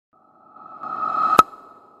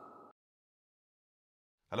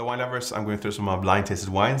Hello wine lovers, I'm going through some of my blind tasted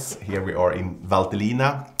wines. Here we are in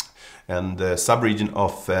Valtellina and the sub-region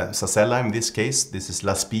of Sassella in this case. This is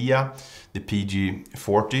La Spia, the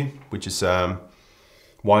PG40, which is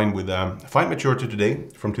wine with fine maturity today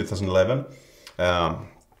from 2011.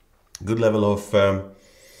 Good level of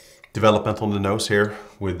development on the nose here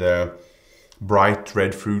with bright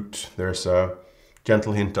red fruit. There's a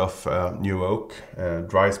gentle hint of new oak,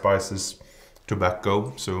 dry spices,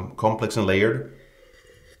 tobacco, so complex and layered.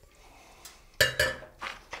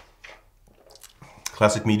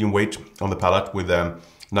 Classic medium weight on the palate with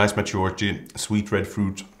nice maturity, sweet red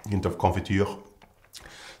fruit, hint of confiture.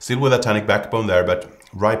 Still with a tannic backbone there, but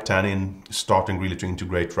ripe tannin starting really to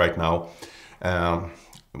integrate right now.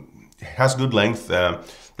 Has good length. There's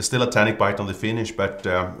still a tannic bite on the finish, but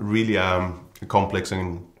really a complex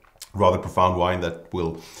and rather profound wine that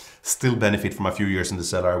will still benefit from a few years in the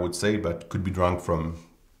cellar, I would say, but could be drunk from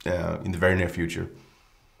in the very near future.